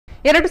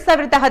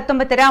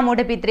2019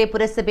 ಮೂಡಬಿದ್ರೆ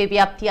ಪುರಸಭೆ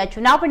ವ್ಯಾಪ್ತಿಯ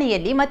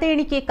ಚುನಾವಣೆಯಲ್ಲಿ ಮತ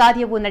ಎಣಿಕೆ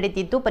ಕಾರ್ಯವು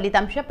ನಡೆದಿದ್ದು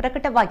ಫಲಿತಾಂಶ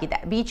ಪ್ರಕಟವಾಗಿದೆ.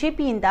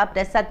 ಬಿಜೆಪಿಯಿಂದ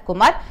ಪ್ರಸಾದ್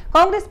ಕುಮಾರ್,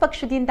 ಕಾಂಗ್ರೆಸ್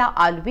ಪಕ್ಷದಿಂದ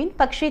ಆಲ್ವಿನ್,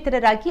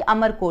 ಪಕ್ಷೇತರರಾಗಿ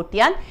ಅಮರ್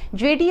ಕೋಟ್ಯಾನ್,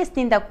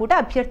 ಜೆಡಿಎಸ್ನಿಂದ ಕೂಡ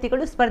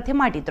ಅಭ್ಯರ್ಥಿಗಳು ಸ್ಪರ್ಧೆ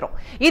ಮಾಡಿದ್ರು.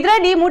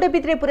 ಇದರಲ್ಲಿ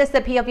ಮೂಡಬಿದ್ರೆ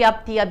ಪುರಸಭೆಯ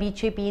ವ್ಯಾಪ್ತಿಯ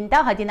ಬಿಜೆಪಿಯಿಂದ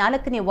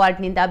 14ನೇ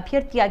ವಾರ್ಡ್ನಿಂದ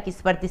ಅಭ್ಯರ್ಥಿಯಾಗಿ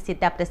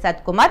ಸ್ಪರ್ಧಿಸಿದ್ದ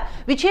ಪ್ರಸಾದ್ ಕುಮಾರ್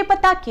ವಿಜಯ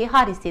ಪತಾಕೆ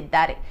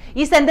ಹಾರಿಸಿದ್ದಾರೆ.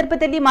 ಈ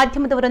ಸಂದರ್ಭದಲ್ಲಿ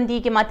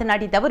ಮಾಧ್ಯಮದವರೊಂದಿಗೆ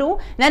ಮಾತನಾಡಿದ ಅವರು,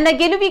 ನನ್ನ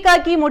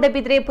ಗೆಲುವಿಗಾಗಿ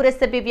ಮೂಡಬಿದ್ರೆ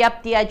ಪುರಸಭೆ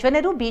ವ್ಯಾಪ್ತಿಯ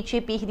ಜನರು,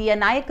 ಬಿಜೆಪಿ ಹಿರಿಯ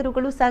ನಾಯಕರು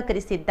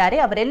ಸಹಕರಿಸಿದ್ದಾರೆ.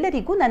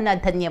 ಅವರೆಲ್ಲರಿಗೂ ನನ್ನ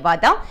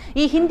ಧನ್ಯವಾದ.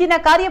 ಈ ಹಿಂದಿನ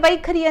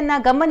ಕಾರ್ಯವೈಖರಿಯನ್ನ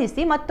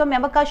ಗಮನಿಸಿ ಮತ್ತೊಮ್ಮೆ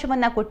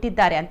ಅವಕಾಶವನ್ನ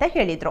ಕೊಟ್ಟಿದ್ದಾರೆ ಅಂತ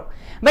ಹೇಳಿದ್ರು.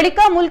 ಬಳಿಕ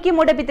ಮುಲ್ಕಿ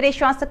ಮೂಡಬಿದ್ರೆ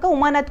ಶಾಸಕ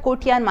ಉಮಾನಾಥ್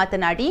ಕೋಟ್ಯಾನ್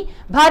ಮಾತನಾಡಿ,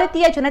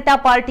 ಭಾರತೀಯ ಜನತಾ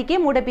ಪಾರ್ಟಿಗೆ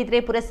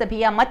ಮೂಡಬಿದ್ರೆ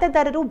ಪುರಸಭೆಯ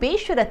ಮತದಾರರು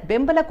ಬೇಷರತ್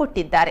ಬೆಂಬಲ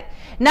ಕೊಟ್ಟಿದ್ದಾರೆ.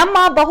 ನಮ್ಮ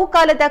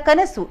ಬಹುಕಾಲದ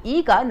ಕನಸು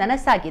ಈಗ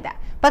ನನಸಾಗಿದೆ.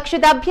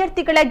 ಪಕ್ಷದ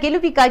ಅಭ್ಯರ್ಥಿಗಳ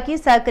ಗೆಲುವಿಗಾಗಿ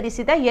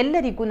ಸಹಕರಿಸಿದ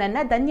ಎಲ್ಲರಿಗೂ ನನ್ನ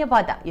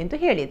ಧನ್ಯವಾದ ಎಂದು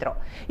ಹೇಳಿದರು.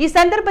 ಈ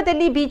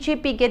ಸಂದರ್ಭದಲ್ಲಿ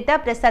ಬಿಜೆಪಿ ಗೆದ್ದ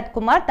ಪ್ರಸಾದ್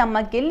ಕುಮಾರ್ ತಮ್ಮ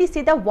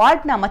ಗೆಲ್ಲಿಸಿದ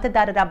ವಾರ್ಡ್ನ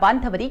ಮತದಾರರ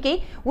ಬಾಂಧವರಿಗೆ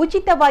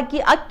ಉಚಿತವಾಗಿ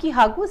ಅಕ್ಕಿ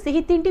ಹಾಗೂ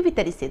ಸಿಹಿ ತಿಂಡಿ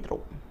ವಿತರಿಸಿದರು.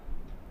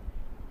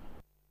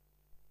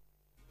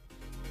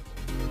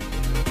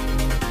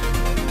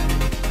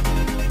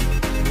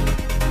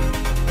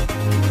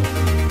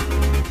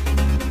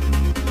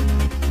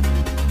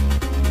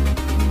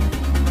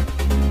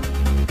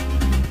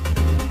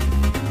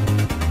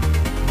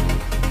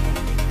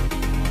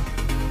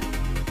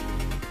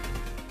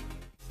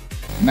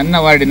 ನನ್ನ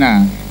ವಾರ್ಡಿನ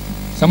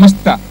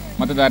ಸಮಸ್ತ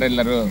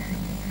ಮತದಾರರೆಲ್ಲರೂ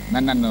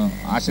ನನ್ನನ್ನು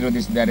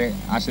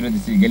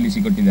ಆಶೀರ್ವದಿಸಿ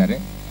ಗೆಲ್ಲಿಸಿಕೊಟ್ಟಿದ್ದಾರೆ.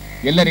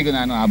 ಎಲ್ಲರಿಗೂ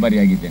ನಾನು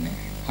ಆಭಾರಿಯಾಗಿದ್ದೇನೆ.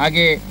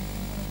 ಹಾಗೆ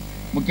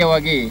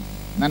ಮುಖ್ಯವಾಗಿ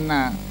ನನ್ನ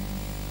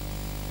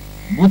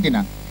ಬೂತಿನ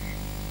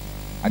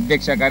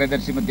ಅಧ್ಯಕ್ಷ,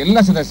 ಕಾರ್ಯದರ್ಶಿ ಮತ್ತು ಎಲ್ಲ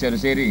ಸದಸ್ಯರು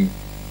ಸೇರಿ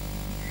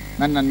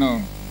ನನ್ನನ್ನು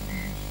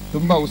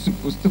ತುಂಬ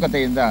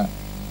ಉತ್ಸುಕತೆಯಿಂದ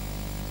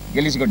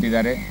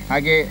ಗೆಲ್ಲಿಸಿಕೊಟ್ಟಿದ್ದಾರೆ.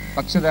 ಹಾಗೆ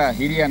ಪಕ್ಷದ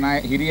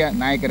ಹಿರಿಯ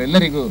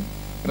ನಾಯಕರೆಲ್ಲರಿಗೂ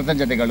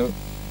ಕೃತಜ್ಞತೆಗಳು.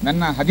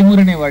 ನನ್ನ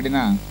 13ನೇ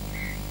ವಾರ್ಡಿನ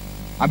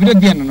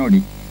ಅಭಿವೃದ್ಧಿಯನ್ನು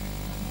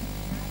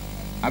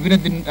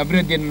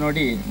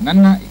ನೋಡಿ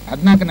ನನ್ನ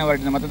 14ನೇ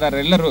ವಾರ್ಡಿನ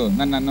ಮತದಾರರೆಲ್ಲರೂ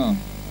ನನ್ನನ್ನು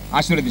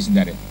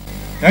ಆಶೀರ್ವದಿಸಿದ್ದಾರೆ.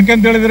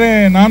 ಯಾಕೆಂತ ಹೇಳಿದ್ರೆ,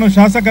 ನಾನು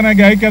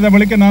ಶಾಸಕನಾಗಿ ಆಯ್ಕೆಯಾದ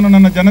ಬಳಿಕ ನಾನು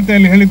ನನ್ನ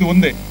ಜನತೆಯಲ್ಲಿ ಹೇಳಿದ್ದು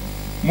ಒಂದೇ,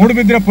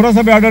 ಮೂಡಬಿದ್ರೆ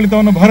ಪುರಸಭೆ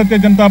ಆಡಳಿತವನ್ನು ಭಾರತೀಯ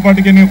ಜನತಾ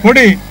ಪಾರ್ಟಿಗೆ ನೀವು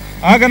ಕೊಡಿ,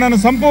 ಆಗ ನಾನು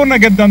ಸಂಪೂರ್ಣ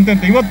ಗೆದ್ದಂತೆ.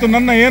 ಇವತ್ತು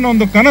ನನ್ನ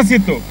ಏನೊಂದು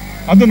ಕನಸಿತ್ತು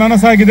ಅದು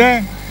ನನಸಾಗಿದೆ.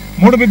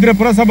 ಮೂಡಬಿದ್ರೆ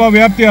ಪುರಸಭಾ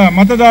ವ್ಯಾಪ್ತಿಯ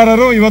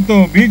ಮತದಾರರು ಇವತ್ತು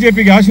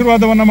ಬಿಜೆಪಿಗೆ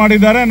ಆಶೀರ್ವಾದವನ್ನು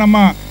ಮಾಡಿದ್ದಾರೆ. ನಮ್ಮ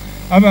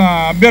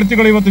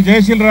ಅಭ್ಯರ್ಥಿಗಳು ಇವತ್ತು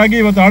ಜಯಶೀಲರಾಗಿ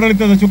ಇವತ್ತು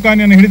ಆಡಳಿತದ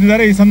ಚುಕ್ಕಾಣಿಯನ್ನು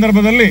ಹಿಡಿದಿದ್ದಾರೆ. ಈ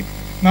ಸಂದರ್ಭದಲ್ಲಿ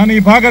ನಾನು ಈ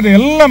ಭಾಗದ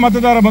ಎಲ್ಲ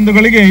ಮತದಾರ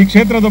ಬಂಧುಗಳಿಗೆ, ಈ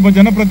ಕ್ಷೇತ್ರದ ಒಬ್ಬ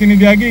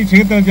ಜನಪ್ರತಿನಿಧಿಯಾಗಿ, ಈ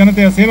ಕ್ಷೇತ್ರದ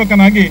ಜನತೆಯ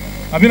ಸೇವಕನಾಗಿ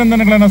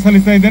ಅಭಿನಂದನೆಗಳನ್ನು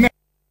ಸಲ್ಲಿಸ್ತಾ ಇದ್ದೇನೆ.